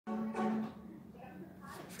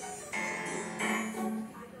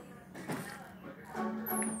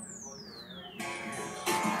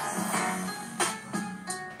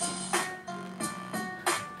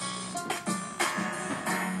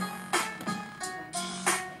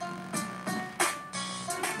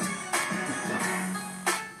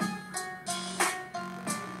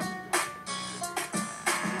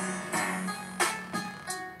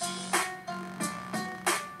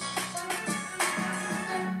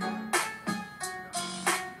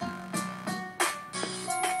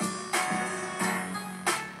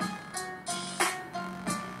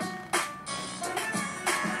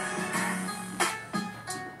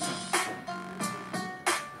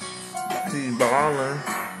T ballin'.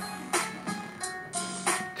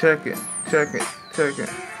 Check it, check it, check it.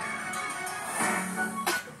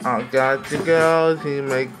 I got your girl, she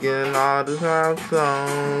making all the rap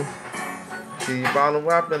songs. She ballin'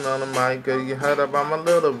 rapping on the mic, girl, you heard about my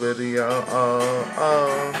little video.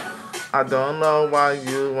 I don't know why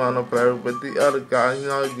you wanna flirt with the other guy, you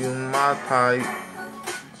know you my type.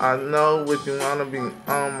 I know what you wanna be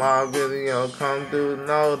on my video, come do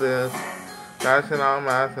notice. Mashing out,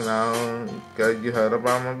 mashing out. Girl, you heard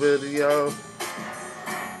about my video.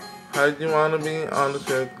 Heard you wanna be on the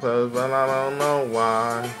strip club, but I don't know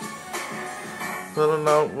why. Pulling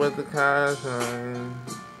up with the cash and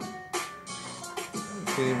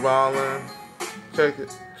keep ballin'. Check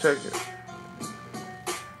it, check it.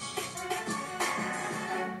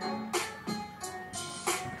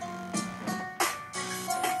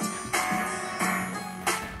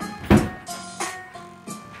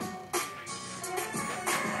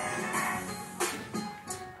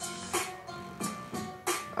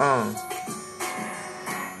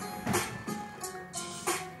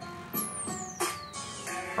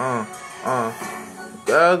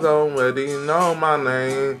 Girls already know my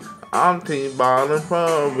name. I'm T-ballin' for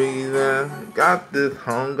a reason. Got this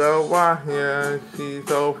homegirl right here. She's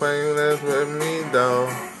so famous with me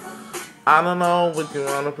though. I don't know what you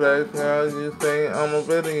wanna flex, girl. You say on a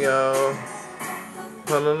video.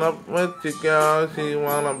 Pulling up with your girl. She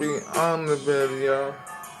wanna be on the video.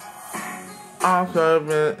 I'm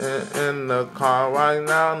serving in the car right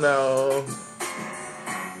now, though.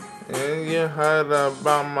 And you heard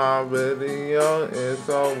about my video, it's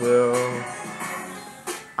so real.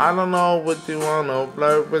 I don't know what you wanna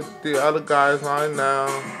flirt with the other guys right now.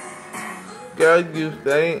 Girl, you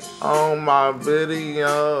stay on my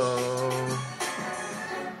video.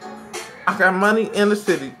 I got money in the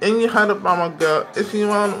city, and you heard about my girl. If she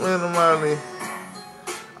want me the money,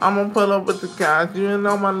 I'ma pull up with the cash. You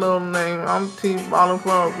know my little name. I'm T-ballin'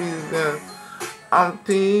 for a reason. I'm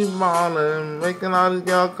T-ballin', making all these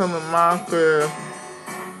girls come to my crib.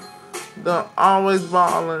 They're always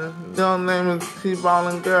ballin'. Their name is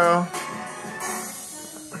T-ballin' girl.